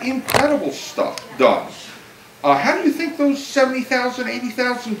 you had incredible stuff done. How do you think those 70,000,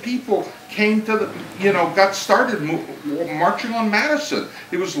 80,000 people came to got started marching on Madison?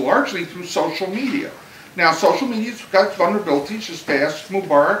 It was largely through social media. Now, social media's got vulnerabilities, just ask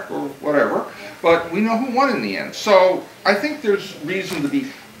Mubarak or whatever, but we know who won in the end. So I think there's reason to be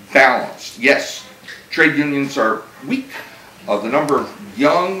balanced. Yes, trade unions are weak. The number of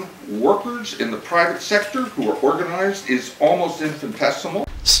young workers in the private sector who are organized is almost infinitesimal.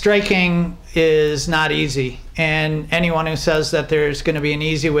 Striking is not easy, and anyone who says that there's going to be an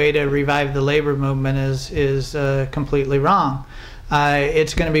easy way to revive the labor movement is completely wrong.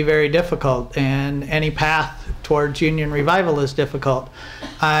 It's going to be very difficult, and any path towards union revival is difficult.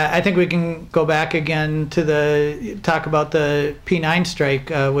 I think we can go back again to talk about the P9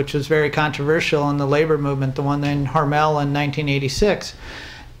 strike, which was very controversial in the labor movement, the one in Hormel in 1986.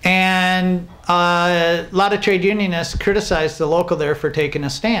 And a lot of trade unionists criticized the local there for taking a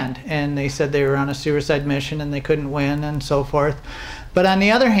stand, and they said they were on a suicide mission and they couldn't win and so forth. But on the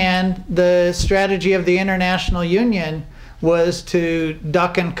other hand, the strategy of the International Union was to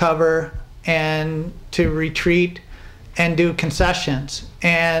duck and cover and to retreat and do concessions.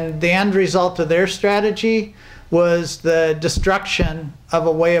 And the end result of their strategy was the destruction of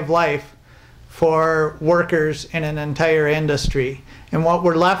a way of life for workers in an entire industry. And what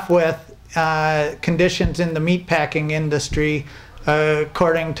we're left with, conditions in the meatpacking industry,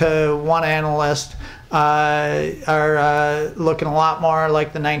 according to one analyst, are looking a lot more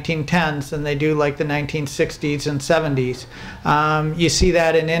like the 1910s than they do like the 1960s and 70s. You see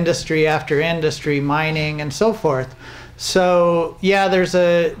that in industry after industry, mining and so forth. So yeah, there's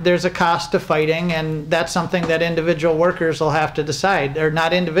a cost to fighting, and that's something that individual workers will have to decide. They're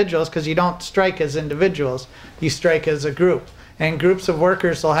not individuals, because you don't strike as individuals, you strike as a group. And groups of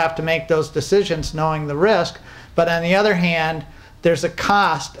workers will have to make those decisions knowing the risk. But on the other hand, there's a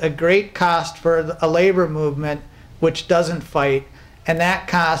cost, a great cost for a labor movement which doesn't fight. And that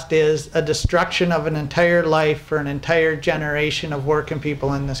cost is a destruction of an entire life for an entire generation of working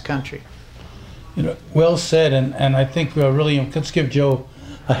people in this country. Well said, and I think really, let's give Joe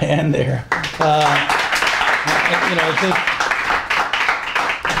a hand there.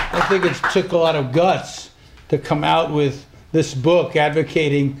 I think it took a lot of guts to come out with this book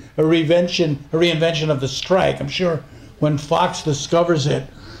advocating a reinvention of the strike. I'm sure when Fox discovers it,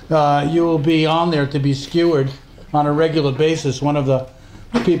 you will be on there to be skewered on a regular basis. One of the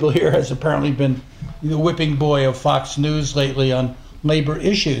people here has apparently been the whipping boy of Fox News lately on labor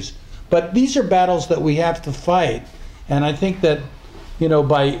issues. But these are battles that we have to fight. And I think that,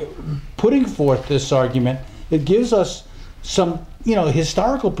 by putting forth this argument, it gives us some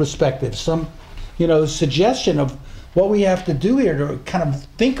historical perspective, some, suggestion of what we have to do here to kind of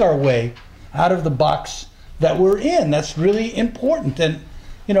think our way out of the box that we're in. That's really important. And,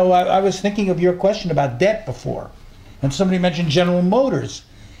 I was thinking of your question about debt before, and somebody mentioned General Motors.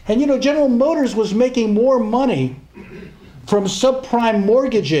 And, General Motors was making more money from subprime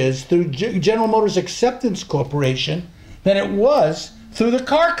mortgages through General Motors Acceptance Corporation than it was through the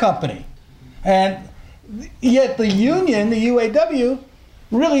car company. And yet the union, the UAW,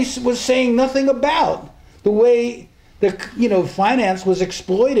 really was saying nothing about the way the finance was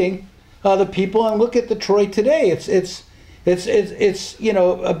exploiting the people. And look at Detroit today. It's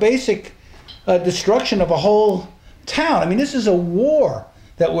a basic destruction of a whole town. I mean, this is a war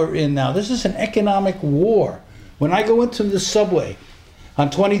that we're in now. This is an economic war. When I go into the subway on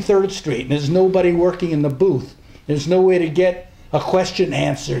 23rd Street and there's nobody working in the booth, there's no way to get a question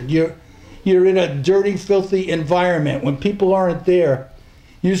answered. You're in a dirty, filthy environment. When people aren't there,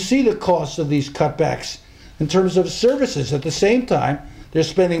 you see the costs of these cutbacks in terms of services. At the same time, they're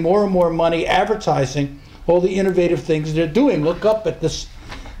spending more and more money advertising all the innovative things they're doing. Look up at this,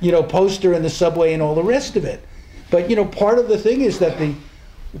 poster in the subway and all the rest of it. But, part of the thing is that the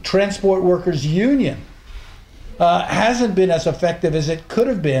Transport Workers Union hasn't been as effective as it could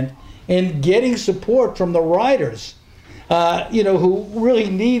have been in getting support from the riders, who really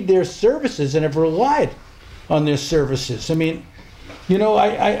need their services and have relied on their services. I mean,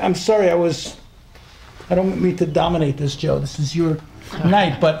 I'm sorry, I don't mean to dominate this, Joe. This is your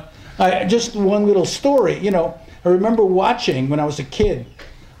night, but just one little story. I remember watching when I was a kid,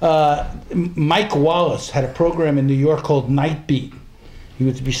 Mike Wallace had a program in New York called Night Beat. He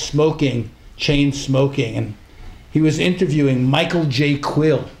would be smoking, chain smoking, and he was interviewing Michael J.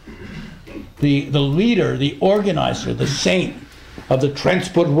 Quill, the leader, the organizer, the saint of the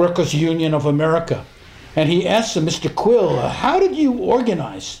Transport Workers Union of America. And he asked him, Mr. Quill, how did you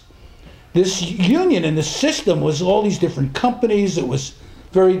organize this union? And the system was all these different companies. It was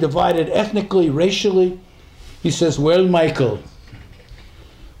very divided ethnically, racially. He says, well, Michael,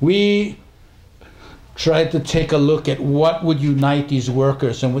 we tried to take a look at what would unite these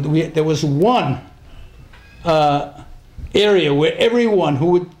workers. And there was one area where everyone who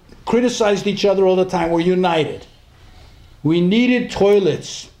would criticized each other all the time were united. We needed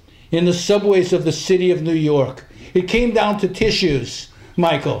toilets in the subways of the city of New York. It came down to tissues,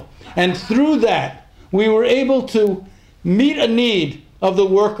 Michael. And through that, we were able to meet a need of the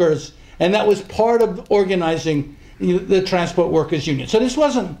workers, and that was part of organizing the Transport Workers Union. So this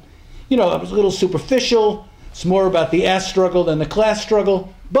wasn't, it was a little superficial. It's more about the ass struggle than the class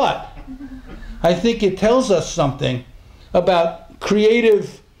struggle. But I think it tells us something about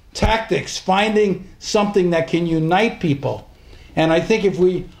creative tactics, finding something that can unite people. And I think if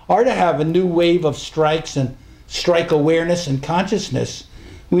we are to have a new wave of strikes and strike awareness and consciousness,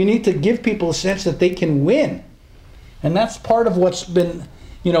 we need to give people a sense that they can win. And that's part of what's been,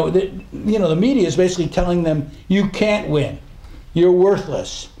 the media is basically telling them, you can't win. You're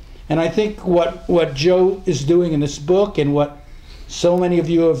worthless. And I think what Joe is doing in this book and what so many of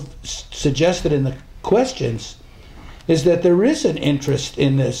you have suggested in the questions is that there is an interest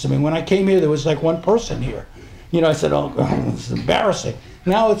in this. I mean, when I came here, there was like one person here. I said, oh, it's embarrassing.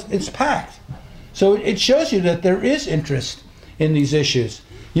 Now it's packed. So it shows you that there is interest in these issues.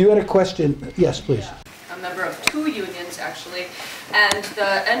 You had a question. Yes, please. A member of two unions, actually. And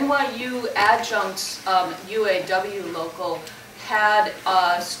the NYU adjunct UAW local had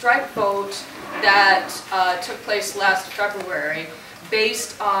a strike vote that took place last February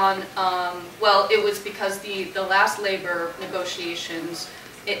based on, it was because the last labor negotiations,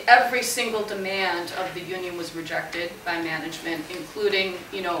 every single demand of the union was rejected by management, including,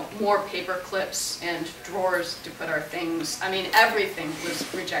 more paper clips and drawers to put our things. I mean, everything was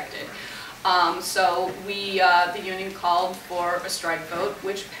rejected. So the union called for a strike vote,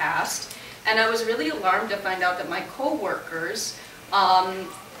 which passed. And I was really alarmed to find out that my co-workers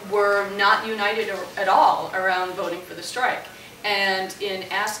were not united at all around voting for the strike. And in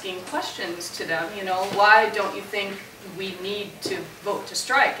asking questions to them, why don't you think we need to vote to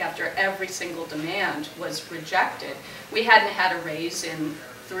strike after every single demand was rejected? We hadn't had a raise in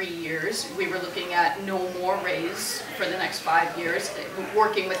 3 years. We were looking at no more raise for the next 5 years,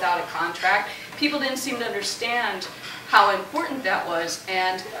 working without a contract. People didn't seem to understand how important that was.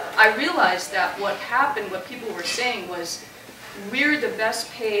 And I realized that what happened, what people were saying was, we're the best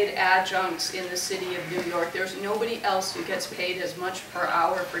paid adjuncts in the city of New York. There's nobody else who gets paid as much per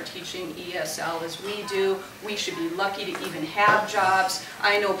hour for teaching ESL as we do. We should be lucky to even have jobs.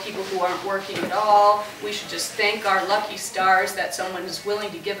 I know people who aren't working at all. We should just thank our lucky stars that someone is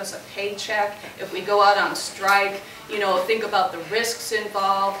willing to give us a paycheck. If we go out on strike, you know, think about the risks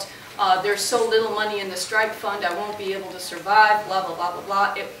involved. There's so little money in the strike fund, I won't be able to survive, blah, blah, blah,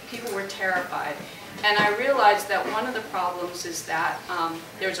 blah, blah. People were terrified. And I realized that one of the problems is that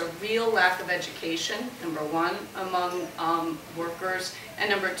there's a real lack of education, number one, among workers. And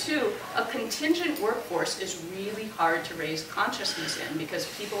number two, a contingent workforce is really hard to raise consciousness in because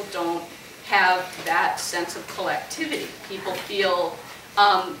people don't have that sense of collectivity. People feel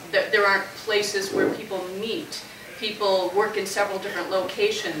that there aren't places where people meet. People work in several different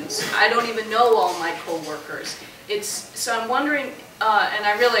locations. I don't even know all my co-workers. So I'm wondering, and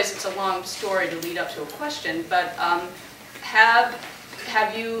I realize it's a long story to lead up to a question, but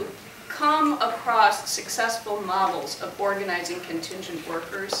have you come across successful models of organizing contingent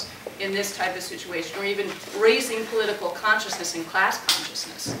workers in this type of situation, or even raising political consciousness and class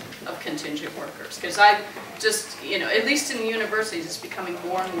consciousness of contingent workers? Because I just, you know, at least in the universities, it's becoming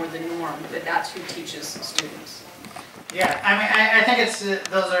more and more the norm that that's who teaches students. Yeah, I mean, I think it's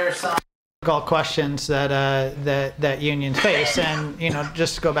those are some difficult questions that that unions face, and you know,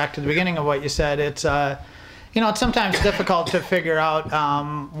 just to go back to the beginning of what you said, it's you know, it's sometimes difficult to figure out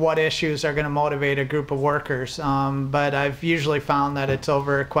what issues are going to motivate a group of workers, but I've usually found that it's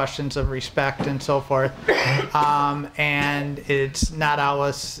over questions of respect and so forth, and it's not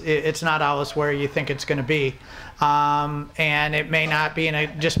always where you think it's going to be. And it may not be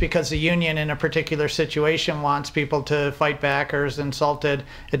just because the union in a particular situation wants people to fight back or is insulted,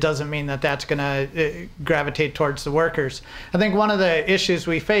 it doesn't mean that that's going to gravitate towards the workers. I think one of the issues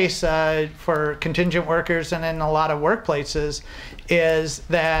we face for contingent workers and in a lot of workplaces is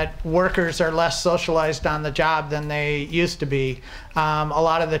that workers are less socialized on the job than they used to be. A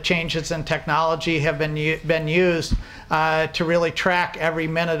lot of the changes in technology have been used to really track every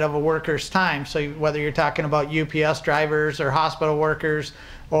minute of a worker's time. So whether you're talking about UPS drivers or hospital workers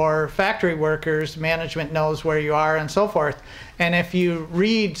or factory workers, management knows where you are and so forth. And if you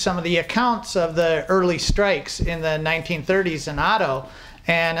read some of the accounts of the early strikes in the 1930s in auto,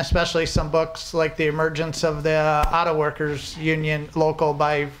 and especially some books like The Emergence of the Auto Workers Union Local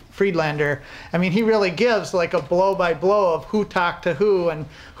by Friedlander, I mean, he really gives like a blow by blow of who talked to who and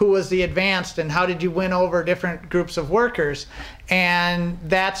who was the advanced and how did you win over different groups of workers. And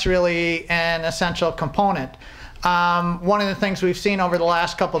that's really an essential component. One of the things we've seen over the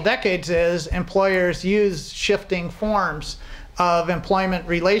last couple decades is employers use shifting forms of employment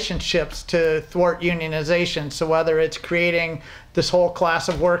relationships to thwart unionization. So whether it's creating this whole class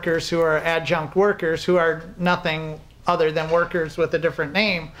of workers who are adjunct workers who are nothing other than workers with a different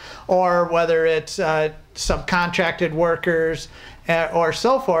name, or whether it's subcontracted workers or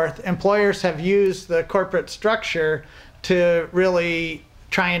so forth, employers have used the corporate structure to really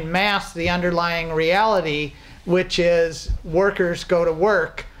try and mask the underlying reality, which is workers go to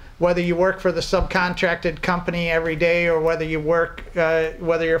work. Whether you work for the subcontracted company every day or whether you work,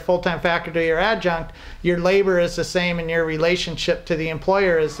 whether you're a full-time faculty or adjunct, your labor is the same and your relationship to the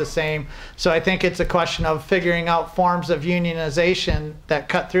employer is the same. So I think it's a question of figuring out forms of unionization that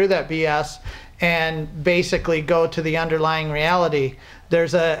cut through that BS and basically go to the underlying reality.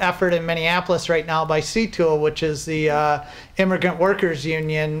 There's an effort in Minneapolis right now by CTOOL, which is the Immigrant Workers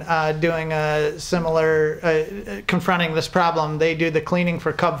Union, doing a similar, confronting this problem. They do the cleaning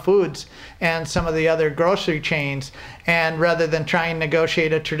for Cub Foods and some of the other grocery chains. And rather than trying to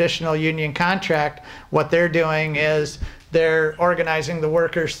negotiate a traditional union contract, what they're doing is they're organizing the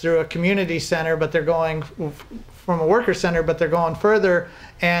workers through a community center, but they're going from a worker center, but they're going further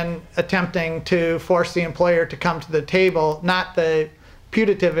and attempting to force the employer to come to the table, not the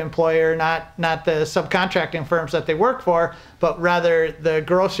putative employer, not the subcontracting firms that they work for, but rather the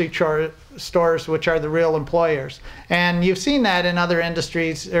grocery stores, which are the real employers. And you've seen that in other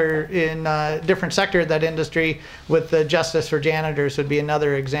industries or in different sector of that industry, with the Justice for Janitors would be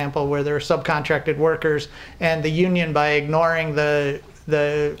another example where there are subcontracted workers, and the union, by ignoring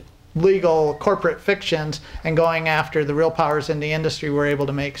the legal corporate fictions and going after the real powers in the industry, were able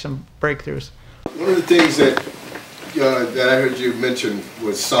to make some breakthroughs. One of the things that I heard you mention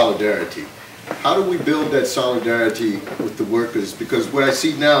was solidarity. How do we build that solidarity with the workers? Because what I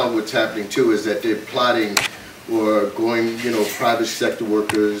see now, what's happening too, is that they're plotting or going, private sector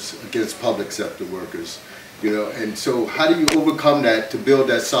workers against public sector workers, and so how do you overcome that to build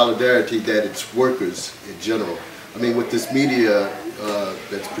that solidarity that it's workers in general? I mean, with this media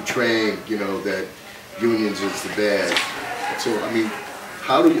that's portraying, that unions is the bad, So, I mean,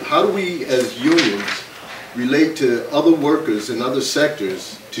 how do we as unions relate to other workers in other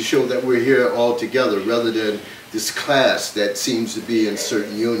sectors to show that we're here all together rather than this class that seems to be in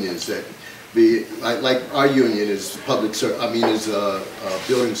certain unions that be like our union is public is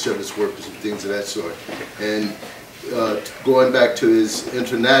building service workers and things of that sort. And going back to his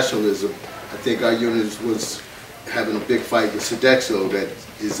internationalism, I think our union was having a big fight with Sodexo, that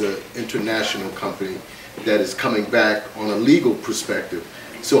is an international company that is coming back on a legal perspective.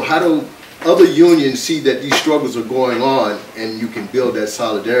 So how do other unions see that these struggles are going on and you can build that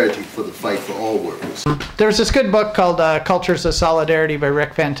solidarity for the fight for all workers? There's this good book called Cultures of Solidarity by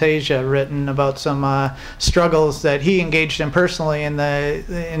Rick Fantasia, written about some struggles that he engaged in personally in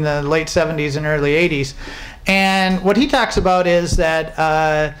the late 70s and early 80s. And what he talks about is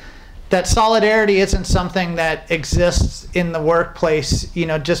that that solidarity isn't something that exists in the workplace, you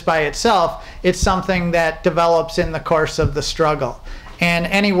know, just by itself. It's something that develops in the course of the struggle. And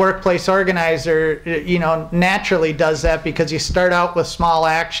any workplace organizer, you know, naturally does that because you start out with small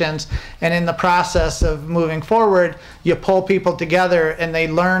actions, and in the process of moving forward, you pull people together and they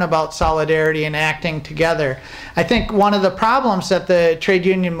learn about solidarity and acting together. I think one of the problems that the trade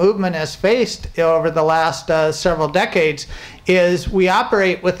union movement has faced over the last several decades is we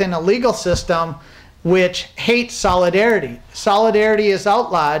operate within a legal system which hates solidarity. Solidarity is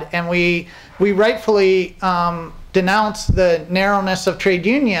outlawed, and we rightfully denounce the narrowness of trade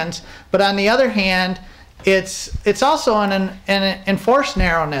unions, but on the other hand, it's also an enforced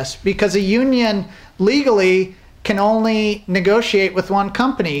narrowness, because a union legally can only negotiate with one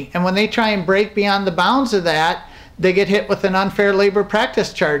company, and when they try and break beyond the bounds of that, they get hit with an unfair labor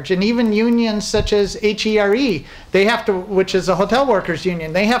practice charge. And even unions such as HERE, they have to, which is a hotel workers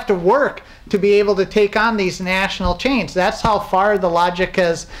union, they have to work to be able to take on these national chains. That's how far the logic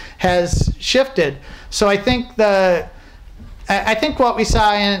has shifted. So I think what we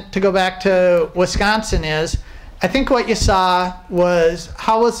saw to go back to Wisconsin is, I think what you saw was,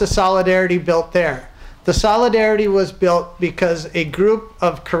 how was the solidarity built there? The solidarity was built because a group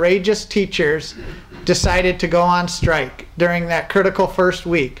of courageous teachers decided to go on strike during that critical first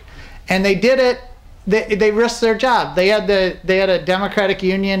week. And they did it, they risked their job. They had a Democratic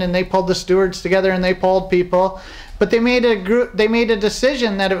union, and they pulled the stewards together and they polled people. But they made a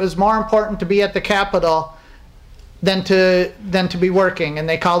decision that it was more important to be at the Capitol than to be working, and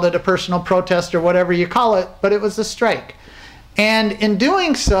they called it a personal protest or whatever you call it, but it was a strike. And in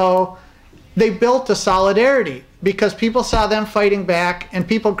doing so, they built a solidarity because people saw them fighting back and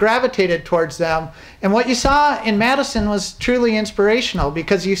people gravitated towards them. And what you saw in Madison was truly inspirational,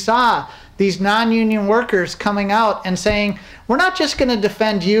 because you saw these non-union workers coming out and saying, we're not just going to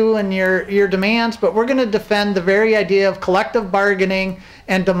defend you and your demands, but we're going to defend the very idea of collective bargaining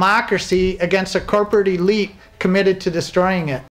and democracy against a corporate elite committed to destroying it.